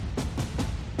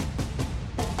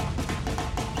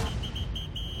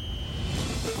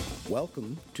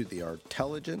Welcome to the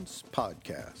Artelligence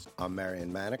Podcast. I'm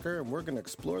Marion Maneker, and we're going to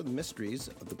explore the mysteries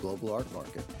of the global art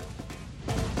market.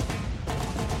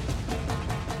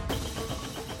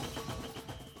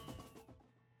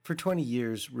 For 20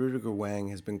 years, Rudiger Wang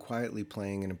has been quietly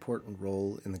playing an important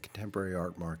role in the contemporary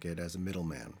art market as a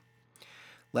middleman.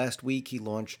 Last week, he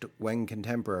launched Wang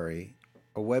Contemporary,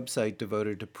 a website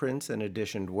devoted to prints and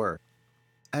editioned work.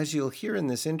 As you'll hear in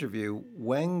this interview,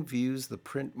 Wang views the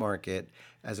print market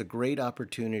as a great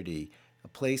opportunity, a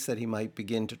place that he might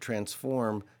begin to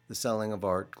transform the selling of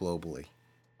art globally.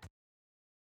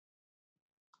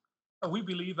 We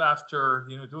believe after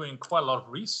doing quite a lot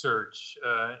of research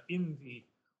in the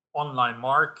online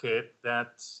market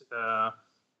that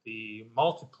the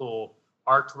multiple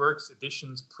artworks,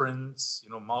 editions, prints,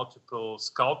 multiple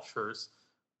sculptures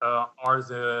are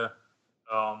the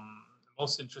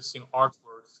most interesting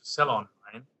artworks to sell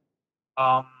online.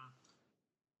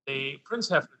 The prints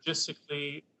have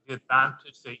logistically the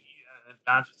advantage they're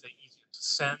easier to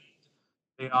send.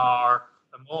 They are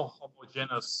a more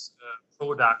homogeneous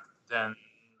product than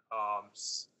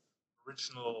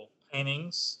original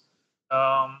paintings,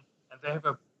 and they have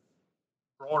a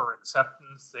broader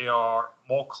acceptance. They are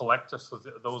more collectors for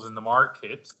those in the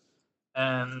market,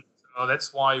 and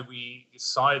that's why we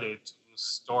decided to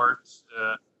start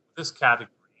this category.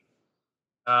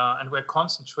 And we're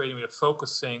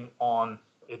focusing on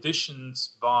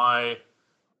editions by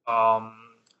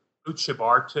blue chip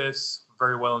artists,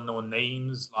 very well-known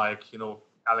names like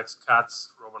Alex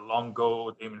Katz, Robert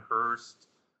Longo, Damien Hirst,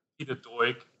 Peter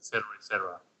Doig, etc.,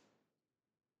 etc.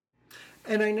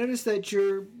 And I noticed that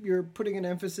you're putting an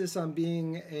emphasis on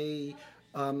being a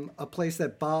place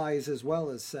that buys as well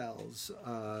as sells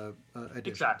editions.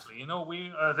 Exactly.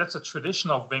 That's a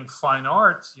tradition of Bing Fine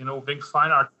Art. Bing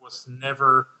Fine Art was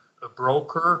never a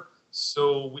broker,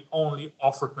 so we only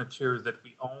offered material that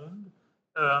we owned.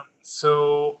 And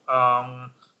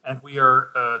we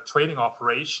are a trading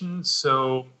operation,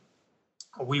 so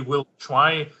we will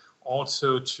try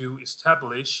also to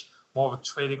establish more of a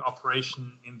trading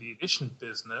operation in the edition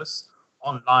business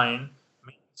online.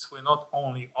 Means we're not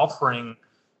only offering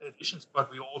editions,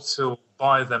 but we also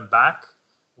buy them back.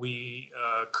 We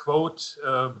quote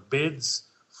bids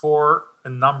for a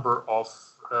number of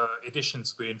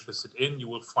editions we're interested in. You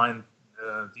will find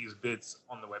these bids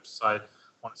on the website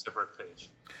on a separate page.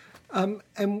 And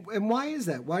why is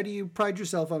that? Why do you pride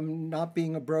yourself on not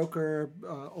being a broker,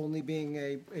 only being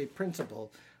a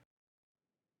principal?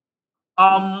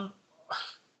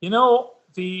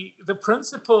 The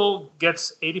principal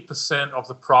gets 80% of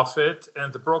the profit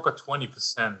and the broker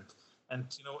 20%. And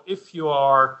if you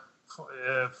are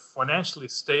financially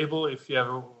stable, if you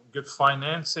have good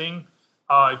financing,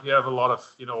 if you have a lot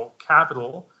of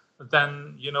capital,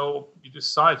 then you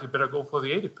decide you better go for the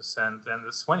 80% than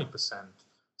the 20%.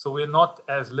 So we're not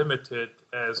as limited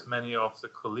as many of the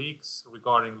colleagues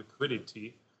regarding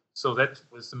liquidity. So that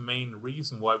was the main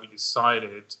reason why we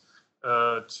decided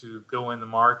to go in the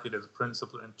market as a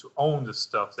principal and to own the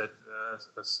stuff that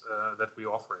we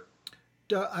offer.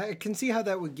 I can see how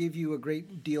that would give you a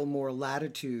great deal more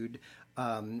latitude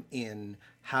in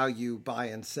how you buy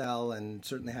and sell, and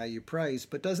certainly how you price.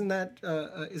 But isn't that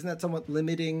somewhat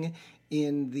limiting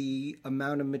in the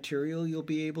amount of material you'll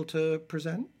be able to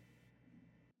present?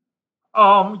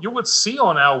 You would see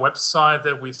on our website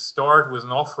that we start with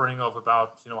an offering of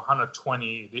about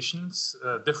 120 editions,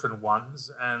 different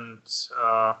ones, and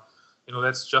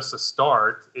that's just a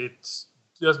start. It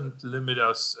doesn't limit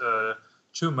us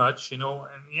too much. In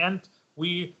the end,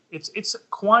 it's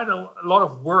quite a lot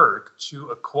of work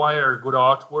to acquire good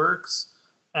artworks,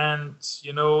 and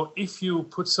if you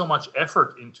put so much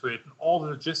effort into it and all the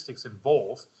logistics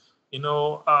involved,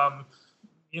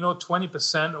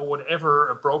 20% or whatever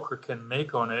a broker can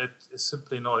make on it is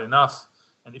simply not enough.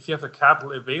 And if you have the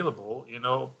capital available, you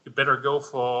better go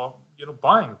for,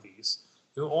 buying these.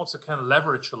 You also can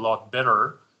leverage a lot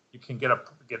better. You can get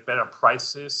better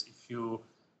prices if you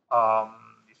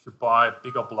buy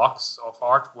bigger blocks of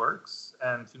artworks.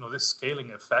 And, this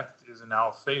scaling effect is in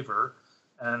our favor.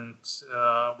 And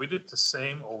we did the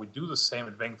same, or we do the same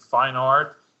at Wang Fine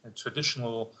Art and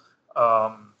traditional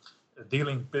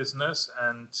dealing business,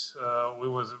 and we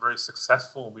was very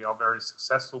successful. We are very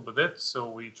successful with it, so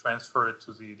we transfer it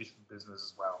to the edition business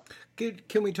as well.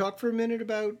 Can we talk for a minute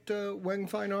about Wang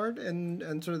Fine Art and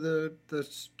sort of the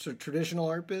sort of traditional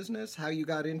art business, how you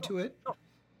got into it? Sure.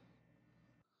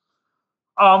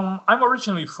 I'm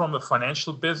originally from the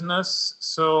financial business,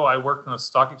 so I worked on a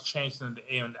stock exchange in the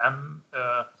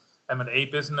M&A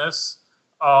business,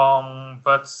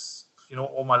 but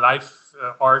all my life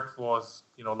art was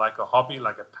like a hobby,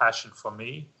 like a passion for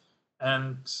me.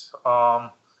 and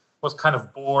was kind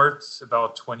of bored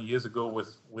about 20 years ago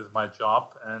with my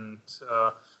job, and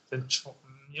then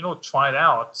tried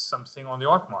out something on the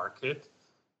art market,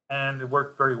 and it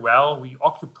worked very well. We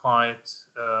occupied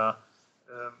a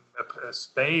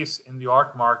space in the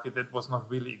art market that was not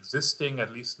really existing,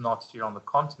 at least not here on the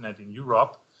continent in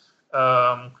Europe.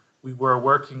 We were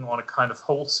working on a kind of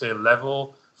wholesale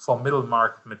level for middle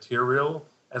market material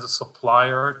as a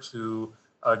supplier to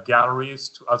galleries,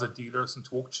 to other dealers, and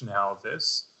to auction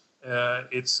houses.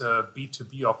 It's a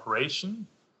B2B operation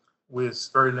with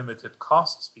very limited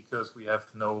costs because we have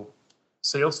no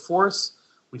sales force.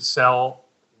 We sell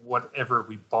whatever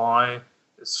we buy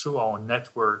through our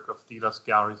network of dealers,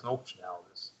 galleries, and auction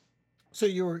houses. So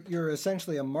you're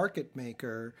essentially a market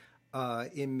maker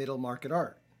in middle market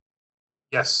art.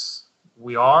 Yes,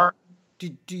 we are.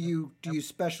 Do you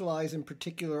specialize in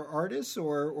particular artists,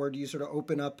 or do you sort of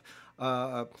open up?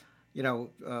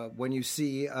 When you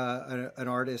see an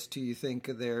artist, do you think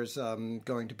there's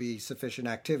going to be sufficient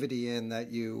activity in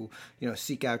that you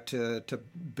seek out to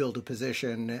build a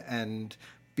position and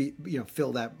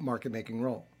fill that market making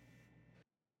role?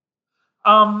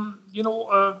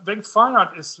 Wedding Fine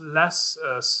Art is less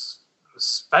a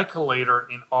speculator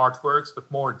in artworks, but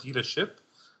more dealership.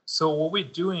 So what we're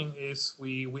doing is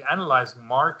we analyze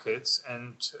markets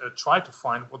and try to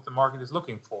find what the market is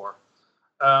looking for.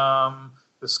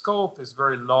 The scope is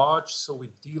very large, so we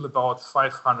deal about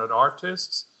 500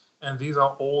 artists, and these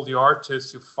are all the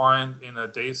artists you find in a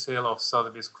day sale of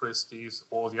Sotheby's, Christie's,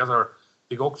 or the other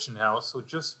big auction house. So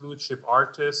just blue chip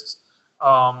artists,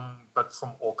 but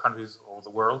from all countries, all the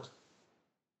world.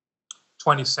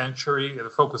 20th century, the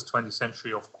focus 20th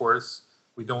century, of course.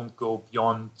 We don't go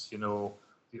beyond,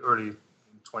 the early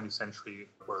 20th century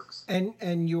works.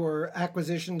 And your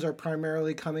acquisitions are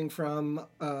primarily coming from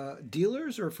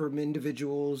dealers or from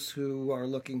individuals who are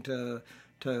looking to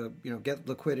get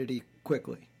liquidity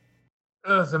quickly?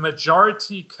 The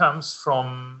majority comes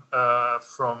from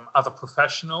other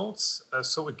professionals.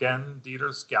 So again,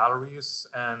 dealers, galleries,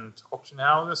 and auction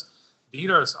houses.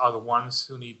 Dealers are the ones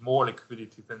who need more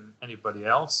liquidity than anybody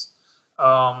else.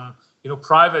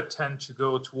 Private tend to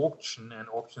go to auction and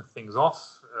auction things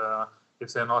off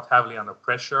if they're not heavily under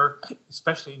pressure,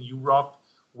 especially in Europe,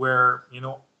 where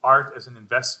art as an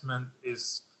investment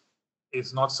is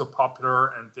not so popular,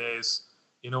 and there's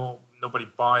nobody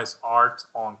buys art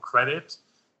on credit.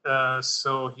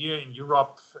 So here in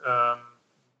Europe,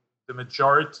 the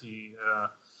majority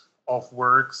of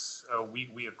works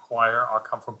we acquire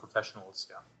come from professionals.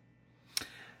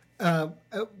 Yeah.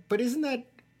 But isn't that?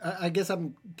 I guess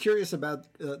I'm curious about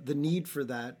the need for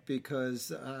that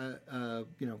because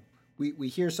we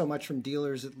hear so much from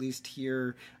dealers, at least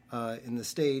here in the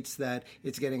States, that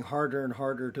it's getting harder and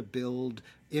harder to build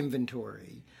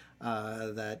inventory.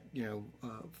 That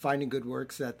finding good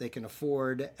works that they can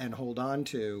afford and hold on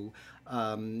to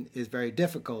is very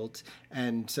difficult,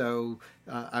 and so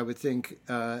I would think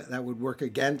that would work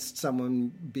against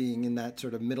someone being in that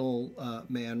sort of middle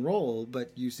man role.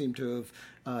 But you seem to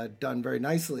have done very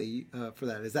nicely for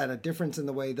that. Is that a difference in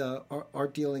the way the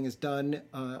art dealing is done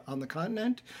on the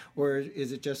continent, or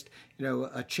is it just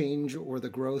a change or the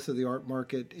growth of the art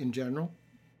market in general?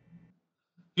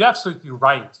 You're absolutely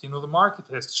right. The market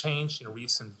has changed in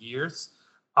recent years.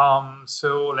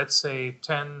 So let's say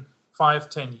 10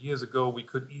 years ago, we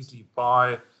could easily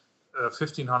buy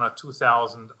 1,500,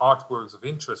 2,000 artworks of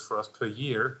interest for us per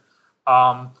year.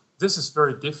 This is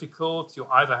very difficult. You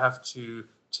either have to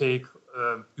take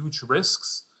huge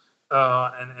risks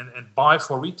and buy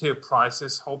for retail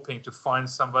prices, hoping to find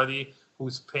somebody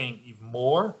who's paying even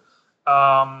more,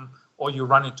 or you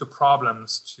run into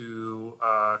problems to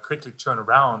quickly turn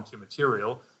around your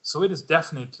material. So it is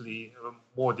definitely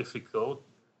more difficult.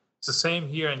 It's the same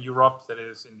here in Europe that it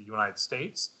is in the United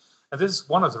States. And this is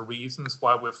one of the reasons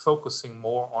why we're focusing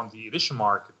more on the edition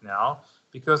market now,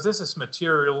 because this is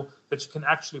material that you can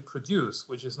actually produce,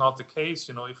 which is not the case.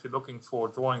 If you're looking for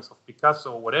drawings of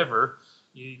Picasso or whatever,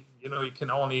 you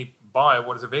can only buy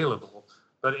what is available.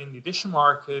 But in the edition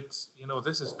market,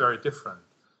 this is very different.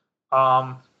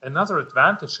 Another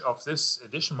advantage of this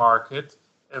edition market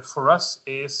for us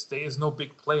is there is no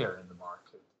big player in the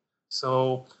market.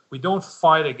 So we don't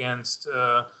fight against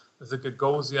the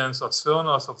Gagosians or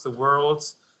Zwirners of the world.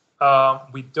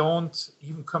 We don't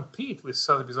even compete with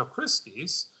Sotheby's or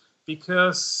Christie's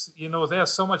because, they are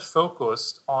so much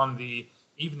focused on the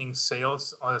evening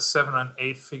sales on the 7 and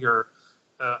 8 figure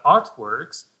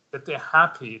artworks that they're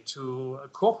happy to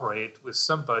cooperate with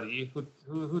somebody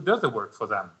who does the work for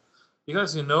them.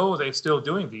 Because, they're still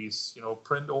doing these,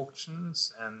 print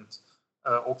auctions and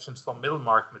auctions for middle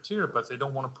market material, but they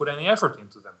don't want to put any effort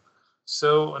into them.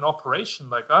 So an operation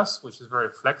like us, which is very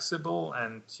flexible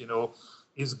and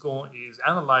is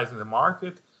analyzing the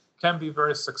market, can be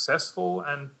very successful.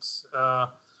 And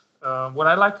what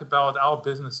I like about our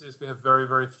business is we have very,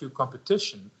 very few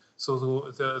competition.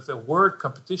 So the word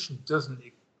competition doesn't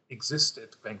exist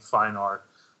at Bank Fine Art.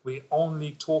 We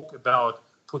only talk about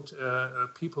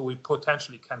people we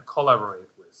potentially can collaborate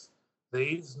with. There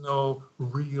is no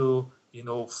real,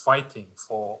 fighting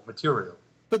for material.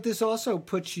 But this also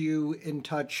puts you in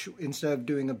touch, instead of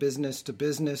doing a business to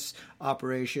business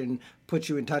operation, puts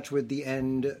you in touch with the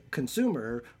end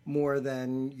consumer more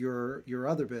than your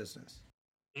other business.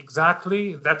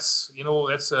 Exactly. That's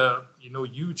a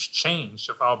huge change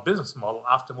of our business model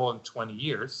after more than 20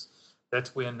 years, that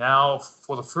we're now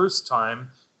for the first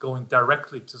time going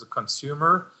directly to the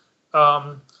consumer.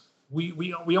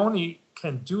 We only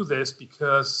can do this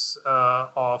because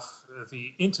of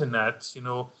the internet,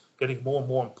 getting more and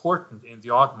more important in the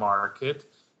art market,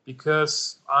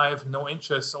 because I have no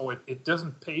interest, or it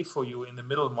doesn't pay for you in the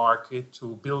middle market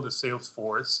to build a sales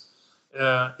force.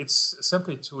 It's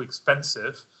simply too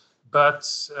expensive. But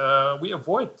we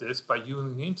avoid this by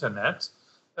using the internet.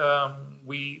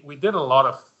 We did a lot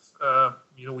of,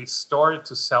 we started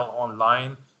to sell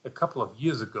online a couple of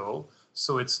years ago.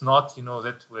 So it's not,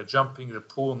 that we're jumping the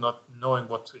pool not knowing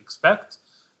what to expect,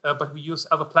 but we use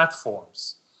other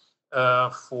platforms. We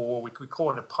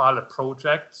call it a pilot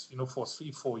project. For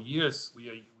 3-4 years,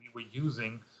 we were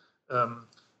using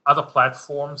other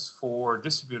platforms for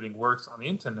distributing works on the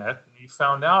internet. And we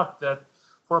found out that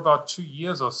for about 2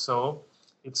 years or so,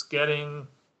 it's getting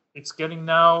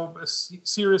now a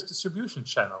serious distribution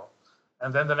channel.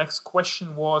 And then the next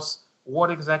question was,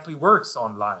 what exactly works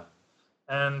online?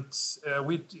 And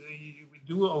we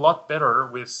do a lot better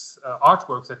with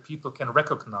artworks that people can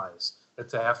recognize, that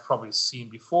they have probably seen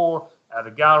before at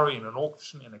a gallery, in an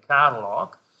auction, in a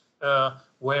catalog,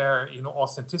 where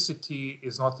authenticity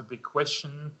is not the big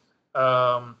question.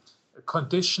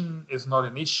 Condition is not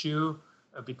an issue,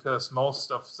 because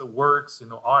most of the works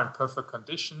are in perfect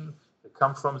condition. They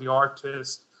come from the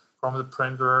artist, from the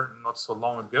printer, not so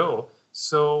long ago.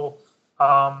 So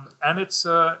and it's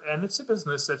a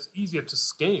business that's easier to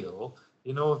scale,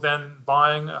 than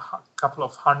buying a couple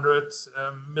of hundred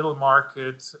middle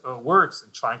market works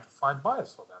and trying to find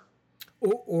buyers for them.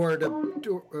 Or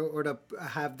to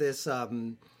have this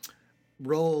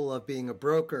role of being a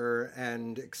broker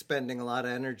and expending a lot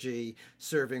of energy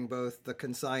serving both the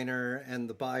consignor and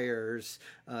the buyer's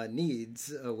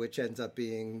needs, which ends up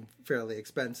being fairly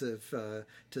expensive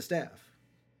to staff.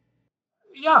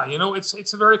 Yeah,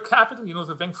 it's a very capital.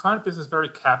 The bank finance business is very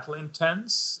capital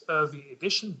intense. The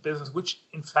edition business, which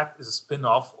in fact is a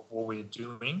spin-off of what we're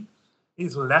doing,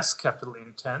 is less capital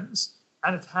intense,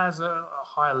 and it has a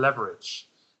higher leverage.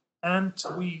 And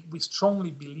we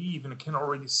strongly believe, and can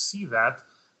already see that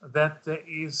there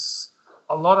is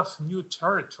a lot of new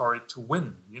territory to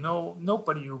win.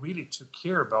 Nobody really took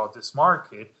care about this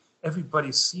market.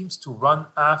 Everybody seems to run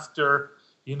after,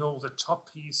 the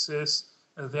top pieces.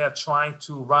 They're trying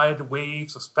to ride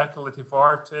waves of speculative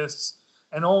artists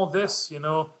and all this,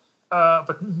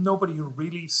 but nobody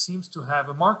really seems to have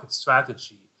a market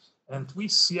strategy. And we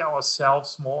see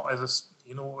ourselves more as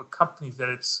a company that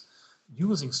it's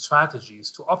using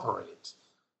strategies to operate.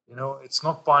 It's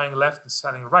not buying left and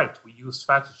selling right. We use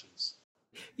strategies.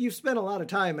 You've spent a lot of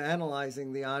time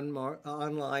analyzing the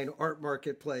online art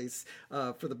marketplace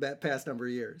for the past number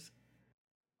of years.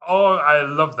 Oh, I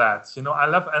love that. I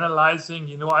love analyzing.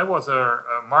 I was a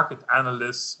market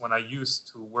analyst when I used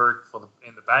to work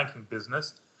in the banking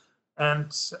business.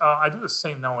 And I do the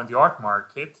same now in the art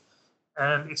market.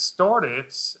 And it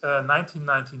started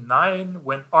 1999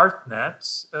 when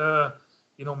ArtNet,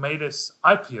 made its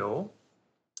IPO.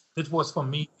 This was for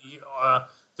me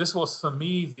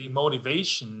the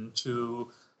motivation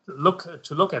to look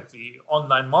at the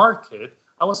online market.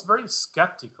 I was very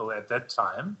skeptical at that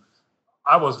time.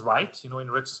 I was right,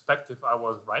 in retrospective, I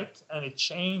was right, and it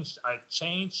changed. I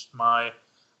changed my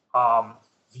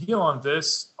view on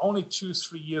this only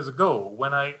 2-3 years ago,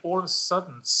 when I all of a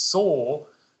sudden saw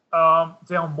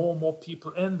there are more and more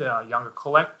people in there, younger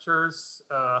collectors.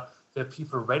 There are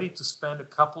people ready to spend a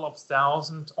couple of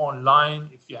thousand online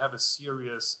if you have a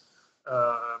serious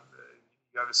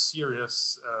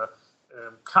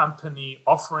company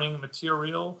offering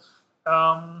material.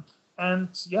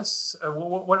 And yes,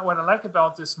 what I like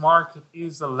about this market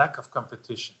is the lack of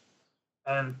competition.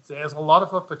 And there's a lot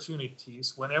of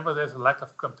opportunities whenever there's a lack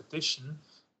of competition.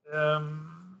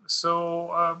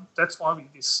 So that's why we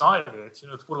decided,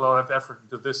 to put a lot of effort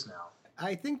into this now.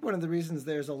 I think one of the reasons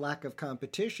there's a lack of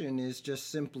competition is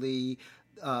just simply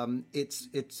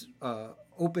it's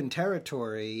open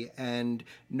territory and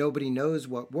nobody knows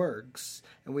what works.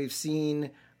 And we've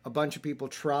seen a bunch of people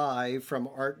try, from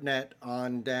ArtNet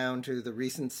on down to the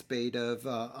recent spate of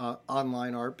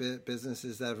online art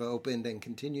businesses that have opened and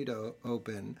continue to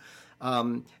open.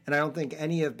 And I don't think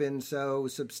any have been so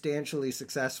substantially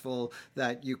successful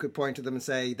that you could point to them and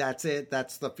say, that's it,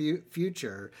 that's the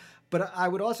future. But I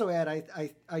would also add,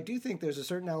 I do think there's a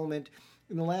certain element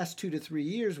in the last 2 to 3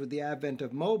 years with the advent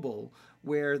of mobile,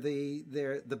 where the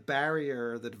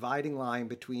barrier, the dividing line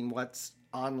between what's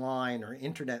online or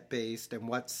internet based and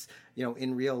what's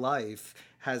in real life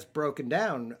has broken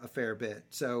down a fair bit.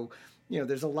 So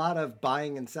there's a lot of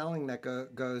buying and selling that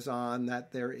goes on,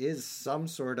 that there is some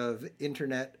sort of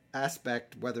internet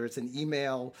aspect, whether it's an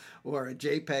email or a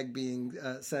JPEG being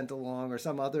sent along or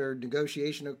some other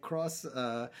negotiation across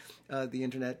the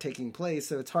internet taking place.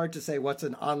 So it's hard to say what's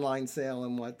an online sale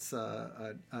and what's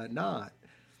not.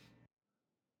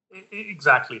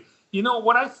 Exactly.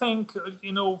 What I think,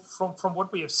 from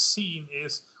what we have seen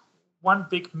is one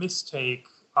big mistake,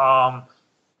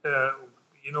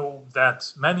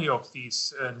 that many of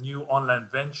these new online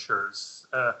ventures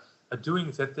are doing,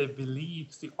 is that they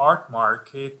believe the art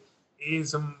market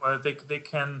is, they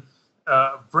can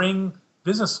bring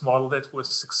business model that was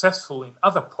successful in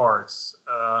other parts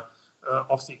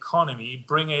of the economy,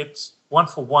 bring it one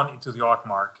for one into the art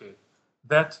market.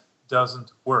 That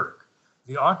doesn't work.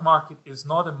 The art market is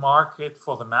not a market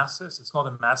for the masses. It's not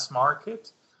a mass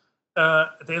market.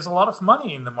 There's a lot of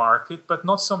money in the market, but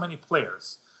not so many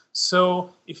players.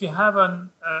 So if you have an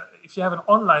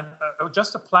online,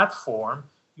 just a platform,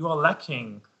 you are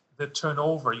lacking the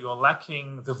turnover. You are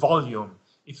lacking the volume.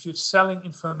 If you're selling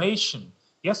information,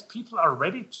 yes, people are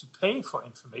ready to pay for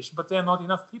information, but there are not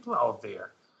enough people out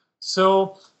there.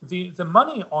 So the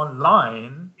money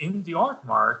online in the art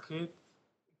market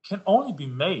can only be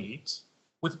made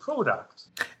with product.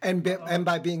 And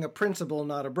by being a principal,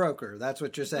 not a broker. That's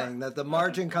what you're saying, that the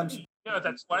margin comes... Yeah,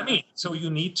 that's what I mean. So you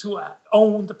need to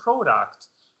own the product.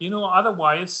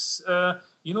 Otherwise,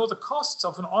 the costs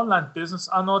of an online business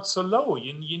are not so low.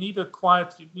 You need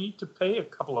to pay a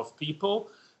couple of people,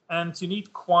 and you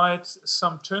need quite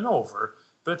some turnover.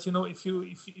 But if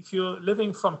you're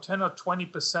living from 10 or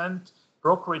 20%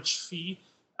 brokerage fee,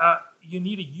 you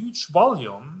need a huge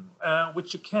volume,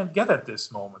 which you can't get at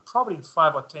this moment, probably in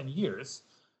 5 or 10 years.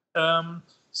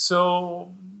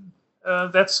 So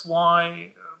that's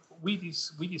why we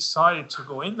decided to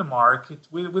go in the market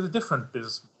with a different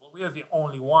business model. We are the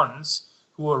only ones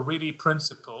who are really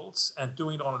principals and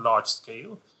doing it on a large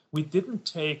scale. We didn't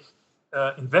take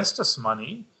investors'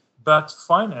 money, but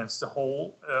financed the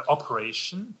whole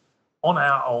operation on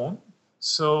our own.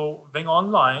 So Weng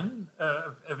Online,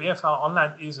 WFH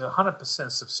Online is a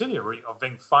 100% subsidiary of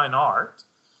Weng Fine Art.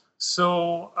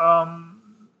 So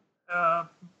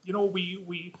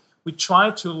we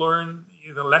try to learn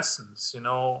the lessons,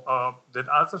 that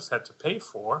others had to pay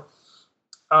for,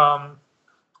 and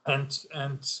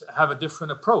have a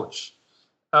different approach.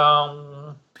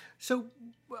 So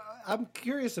I'm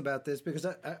curious about this because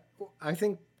I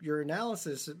think your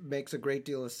analysis makes a great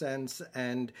deal of sense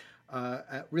and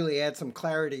really adds some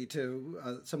clarity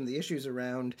to some of the issues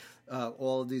around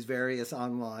all of these various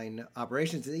online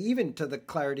operations, even to the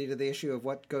clarity to the issue of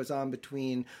what goes on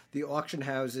between the auction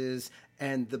houses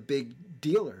and the big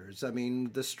dealers. I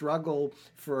mean, the struggle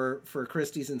for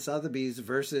Christie's and Sotheby's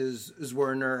versus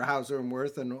Zwirner, Hauser and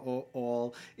Wirth and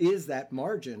all is that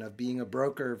margin of being a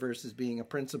broker versus being a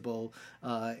principal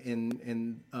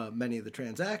in many of the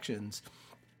transactions.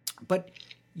 But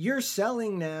you're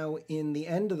selling now in the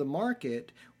end of the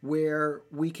market where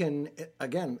we can,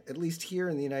 again, at least here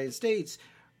in the United States,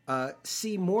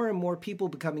 see more and more people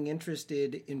becoming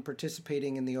interested in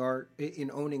participating in the art, in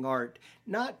owning art.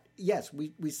 Not, yes,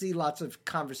 we see lots of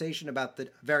conversation about the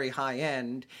very high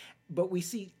end, but we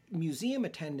see museum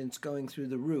attendance going through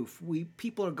the roof.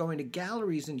 People are going to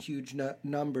galleries in huge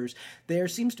numbers. There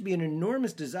seems to be an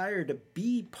enormous desire to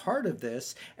be part of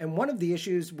this. And one of the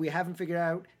issues we haven't figured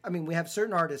out, I mean, we have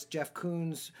certain artists, Jeff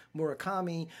Koons,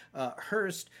 Murakami,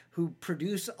 Hearst, who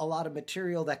produce a lot of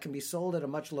material that can be sold at a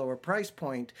much lower price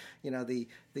point. The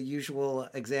usual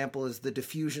example is the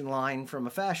diffusion line from a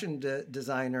fashion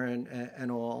designer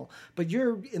and all. But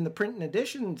you're in the print and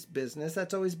editions business.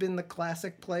 That's always been the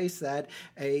classic place that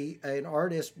an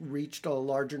artist reached a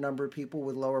larger number of people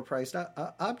with lower priced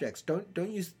objects.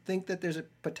 Don't you think that there's a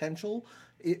potential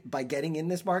by getting in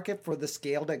this market for the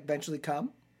scale to eventually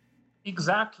come?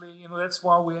 Exactly. That's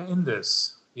why we're in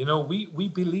this.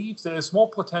 We believe there's more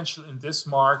potential in this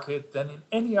market than in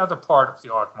any other part of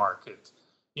the art market.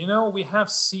 We have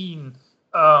seen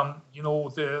all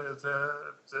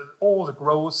the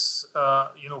growth,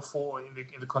 for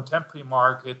in the contemporary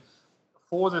market,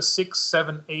 for the 6,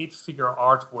 7, 8 figure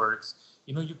artworks,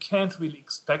 you can't really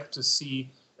expect to see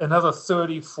another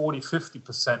 30, 40,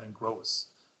 50% in growth.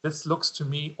 This looks to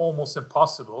me almost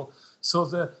impossible. So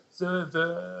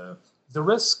the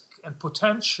risk and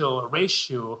potential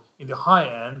ratio in the high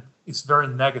end is very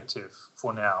negative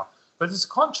for now. But it's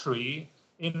contrary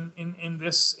in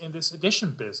this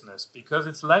edition business, because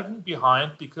it's lagging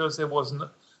behind, because there was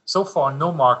so far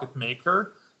no market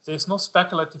maker. There's no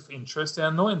speculative interest. There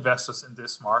are no investors in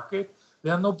this market.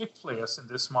 There are no big players in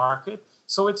this market.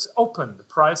 So it's open. The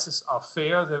prices are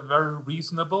fair. They're very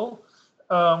reasonable.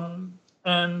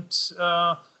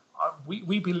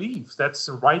 We believe that's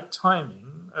the right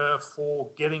timing for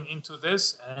getting into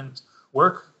this and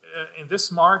work in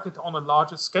this market on a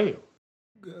larger scale.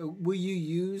 Will you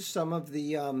use some of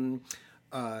the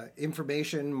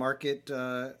information market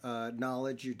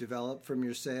knowledge you develop from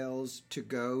your sales to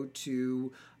go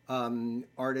to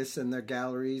artists and their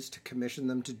galleries to commission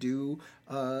them to do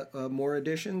more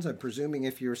editions? I'm presuming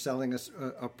if you're selling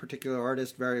a particular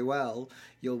artist very well,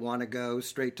 you'll want to go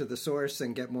straight to the source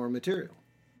and get more material.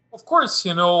 Of course,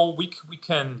 we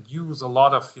can use a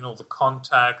lot of, the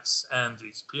contacts and the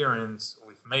experience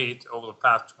we've made over the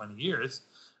past 20 years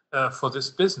for this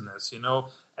business.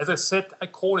 As I said, I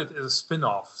call it as a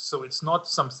spin-off. So it's not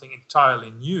something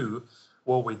entirely new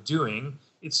what we're doing.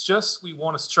 It's just we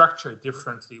want to structure it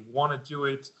differently. We want to do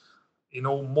it,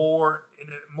 more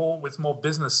with more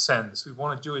business sense. We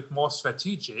want to do it more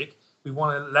strategic. We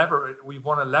want to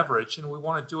leverage, and we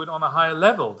want to do it on a higher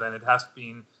level than it has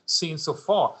been seen so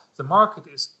far. The market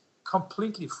is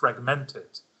completely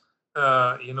fragmented.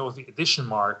 The edition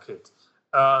market.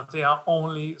 They are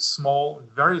only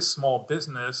very small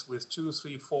business with 2,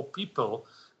 3, 4 people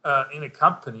in a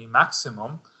company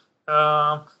maximum.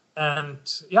 It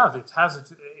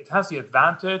has the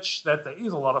advantage that there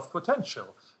is a lot of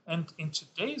potential. And in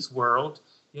today's world,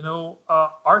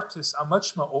 artists are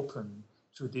much more open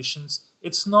to editions.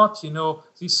 It's not,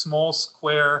 these small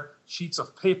square sheets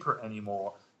of paper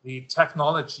anymore. The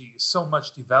technology is so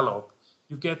much developed.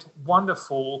 You get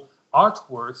wonderful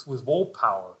artworks with wall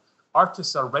power.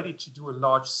 Artists are ready to do a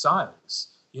large size.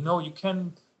 You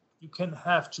can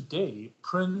have today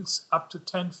prints up to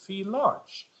 10 feet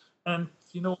large, and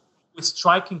with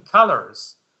striking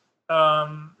colors.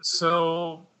 And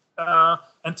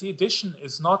the edition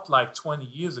is not like 20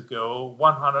 years ago,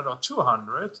 100 or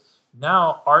 200.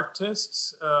 Now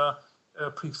artists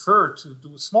prefer to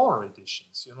do smaller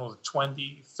editions,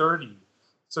 20, 30,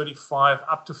 35,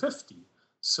 up to 50.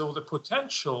 So the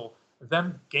potential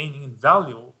them gaining in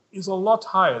value is a lot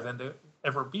higher than they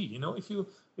ever be. If you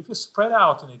spread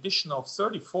out an edition of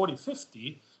 30, 40,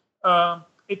 50,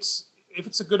 if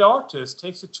it's a good artist, it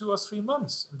takes you 2 or 3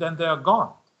 months, and then they are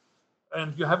gone.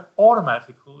 And you have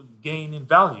automatically gain in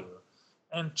value.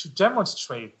 And to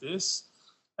demonstrate this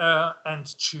and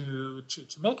to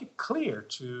make it clear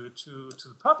to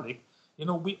the public,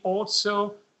 we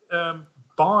also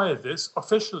buy this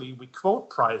officially. We quote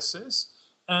prices,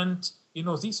 and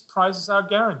these prices are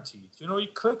guaranteed. You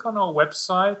click on our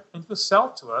website and you sell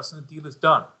to us, and the deal is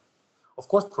done. Of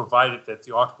course, provided that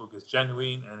the artwork is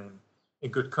genuine and in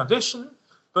good condition,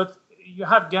 but you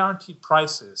have guaranteed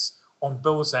prices on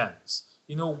both ends.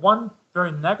 One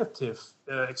very negative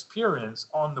experience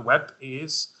on the web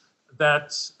is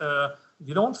that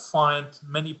you don't find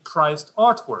many priced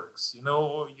artworks.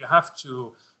 You have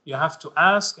to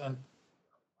ask, and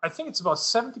I think it's about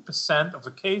 70% of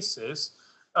the cases.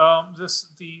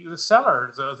 The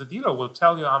seller, the dealer will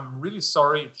tell you, "I'm really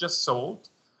sorry, it just sold,"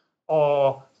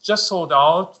 or "just sold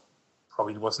out."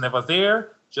 Probably was never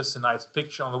there. Just a nice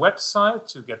picture on the website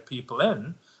to get people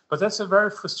in. But that's a very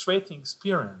frustrating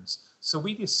experience. So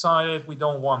we decided we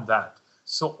don't want that.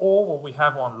 So all what we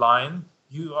have online,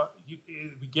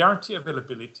 we guarantee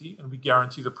availability and we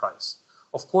guarantee the price.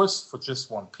 Of course, for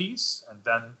just one piece, and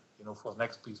then for the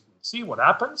next piece we'll see what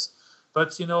happens.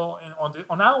 But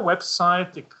on our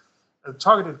website, the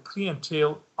targeted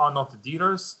clientele are not the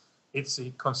dealers; it's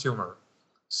the consumer.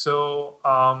 So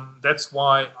that's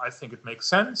why I think it makes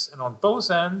sense. And on both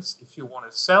ends, if you want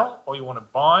to sell or you want to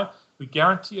buy, we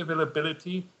guarantee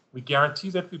availability. We guarantee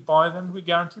that we buy them. We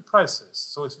guarantee prices.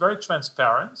 So it's very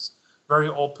transparent, very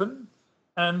open.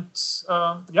 And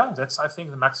that's, I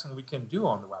think, the maximum we can do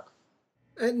on the web.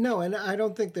 No, and I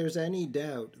don't think there's any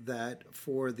doubt that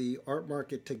for the art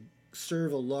market to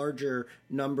serve a larger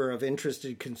number of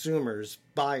interested consumers,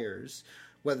 buyers,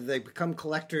 whether they become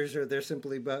collectors or they're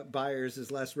simply buyers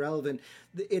is less relevant.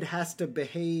 It has to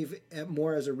behave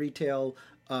more as a retail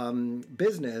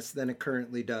business than it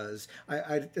currently does.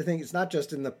 I think it's not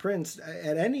just in the prints.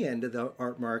 At any end of the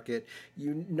art market,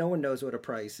 no one knows what a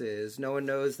price is. No one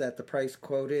knows that the price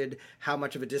quoted, how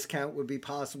much of a discount would be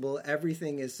possible.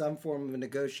 Everything is some form of a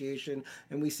negotiation,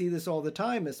 and we see this all the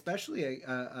time, especially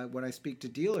when I speak to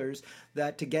dealers,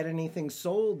 that to get anything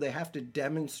sold, they have to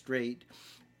demonstrate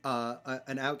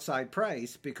an outside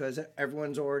price, because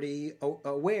everyone's already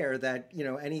aware that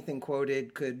anything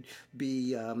quoted could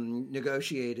be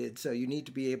negotiated. So you need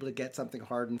to be able to get something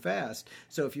hard and fast.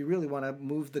 So if you really want to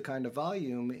move the kind of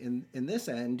volume in this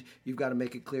end, you've got to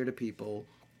make it clear to people.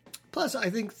 Plus,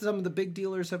 I think some of the big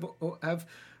dealers have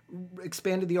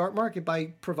expanded the art market by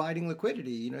providing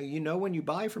liquidity. When you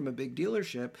buy from a big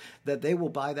dealership, that they will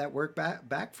buy that work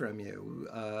back from you,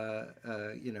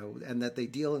 and that they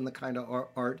deal in the kind of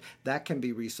art that can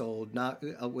be resold. Not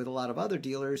with a lot of other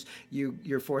dealers,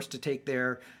 you're forced to take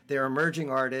their emerging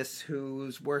artists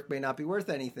whose work may not be worth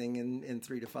anything in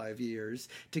 3 to 5 years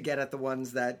to get at the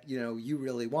ones that you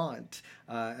really want.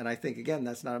 And I think, again,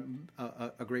 that's not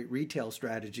a great retail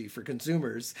strategy for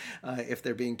consumers if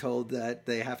they're being told that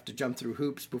they have to jump through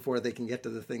hoops before they can get to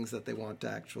the things that they want to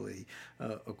actually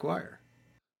acquire.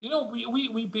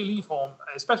 We believe,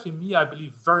 especially me, I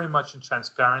believe very much in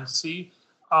transparency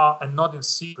and not in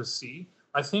secrecy.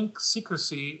 I think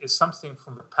secrecy is something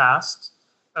from the past.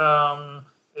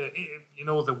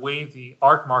 The way the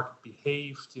art market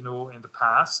behaved, in the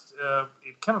past,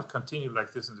 it cannot continue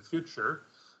like this in the future.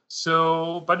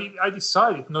 So, but I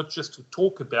decided not just to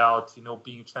talk about,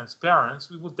 being transparent.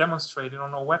 We will demonstrate it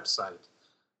on our website.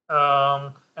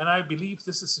 And I believe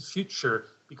this is the future,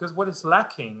 because what is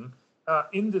lacking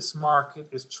in this market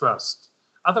is trust.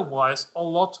 Otherwise, a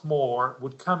lot more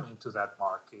would come into that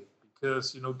market,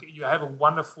 because, you have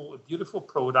a beautiful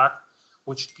product,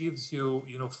 which gives you,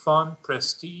 fun,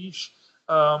 prestige.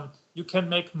 You can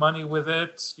make money with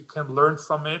it. You can learn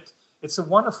from it. It's a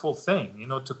wonderful thing,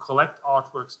 to collect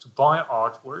artworks, to buy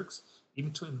artworks,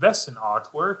 even to invest in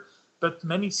artwork. But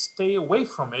many stay away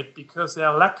from it because they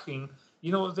are lacking.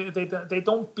 They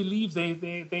don't believe,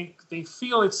 they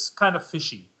feel it's kind of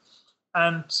fishy.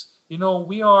 And,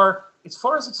 we are, as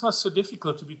far as it's not so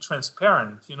difficult to be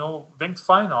transparent, Wenk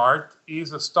Fine Art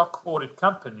is a stock quoted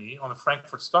company on the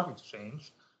Frankfurt Stock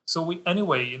Exchange. So we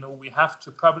have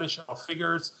to publish our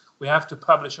figures, we have to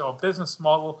publish our business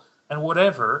model and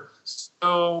whatever.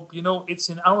 So, it's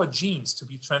in our genes to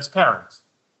be transparent.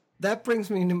 That brings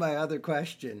me to my other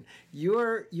question.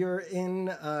 You're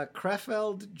in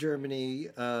Krefeld, Germany,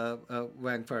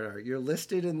 Wenk Fine Art. You're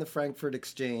listed in the Frankfurt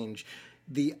Exchange.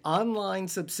 The online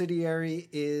subsidiary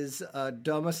is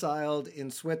domiciled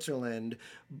in Switzerland,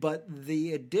 but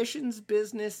the editions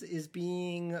business is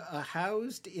being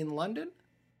housed in London?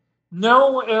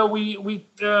 No,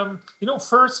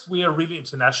 first, we are a really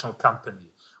international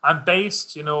company. I'm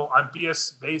based in a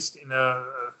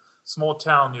small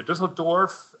town near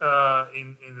Düsseldorf,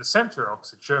 in the center of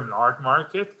the German art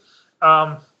market.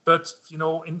 But,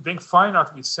 in Wenk Fine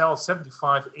Art, we sell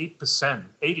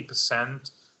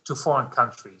 80% to foreign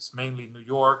countries, mainly New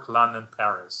York, London,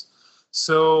 Paris.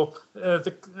 So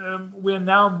we're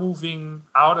now moving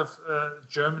out of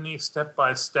Germany step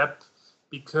by step,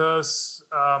 because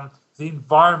the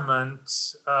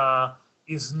environment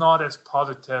is not as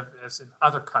positive as in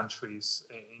other countries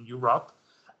in Europe.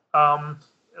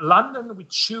 London we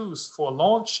choose for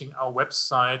launching our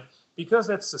website because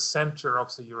that's the center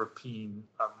of the European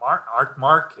art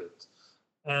market.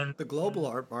 And the global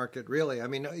art market, really. I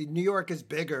mean, New York is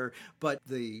bigger, but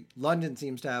London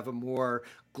seems to have a more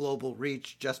global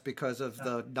reach just because of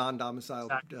the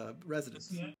non-domiciled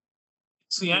residents.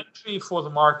 It's the entry for the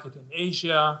market in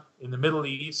Asia, in the Middle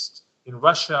East, in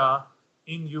Russia,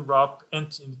 in Europe,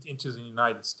 and into the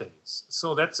United States.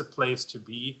 So that's a place to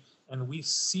be. And we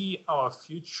see our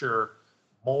future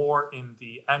more in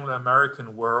the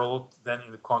Anglo-American world than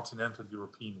in the continental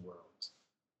European world.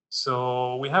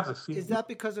 So we have the feeling. Is that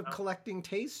because of collecting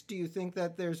taste? Do you think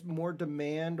that there's more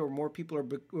demand, or more people are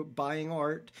buying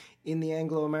art in the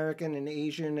Anglo-American and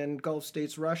Asian and Gulf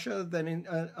states, Russia, than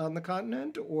on the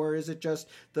continent? Or is it just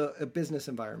the business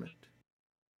environment?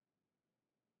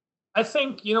 I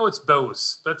think, it's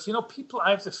both. But, people,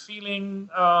 I have the feeling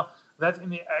that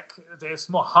there's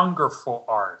more hunger for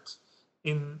art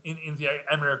in the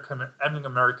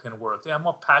American world. They are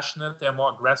more passionate, they're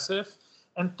more aggressive.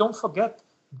 And don't forget,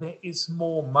 there is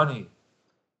more money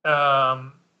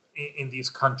in these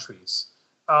countries.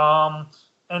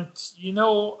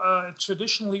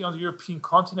 Traditionally on the European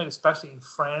continent, especially in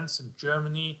France and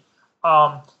Germany,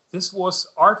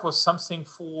 art was something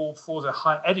for the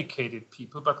high educated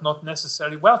people, but not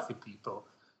necessarily wealthy people.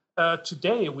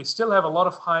 today we still have a lot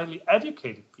of highly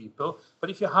educated people, but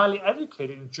if you're highly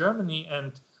educated in Germany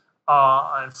and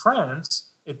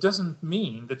France, it doesn't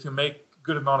mean that you make a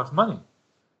good amount of money.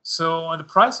 So the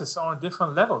prices are on a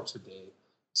different level today.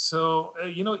 So,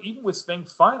 even with Wenk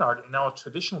Fine Art in our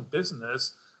traditional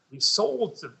business, we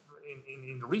sold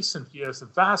in recent years the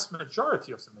vast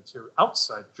majority of the material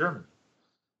outside Germany.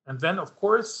 And then, of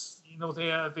course,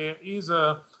 there is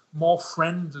a more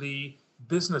friendly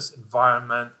business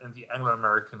environment in the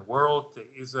Anglo-American world. There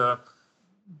is a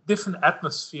different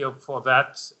atmosphere for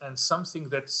that and something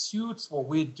that suits what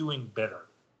we're doing better.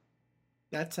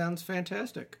 That sounds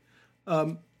fantastic.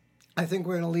 I think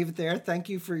we're going to leave it there. Thank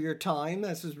you for your time.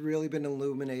 This has really been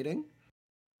illuminating.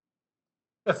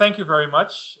 Thank you very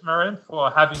much, Marion, for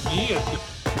having me.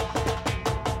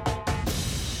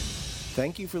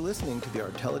 Thank you for listening to the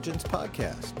Artelligence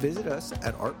Podcast. Visit us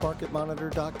at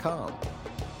artmarketmonitor.com.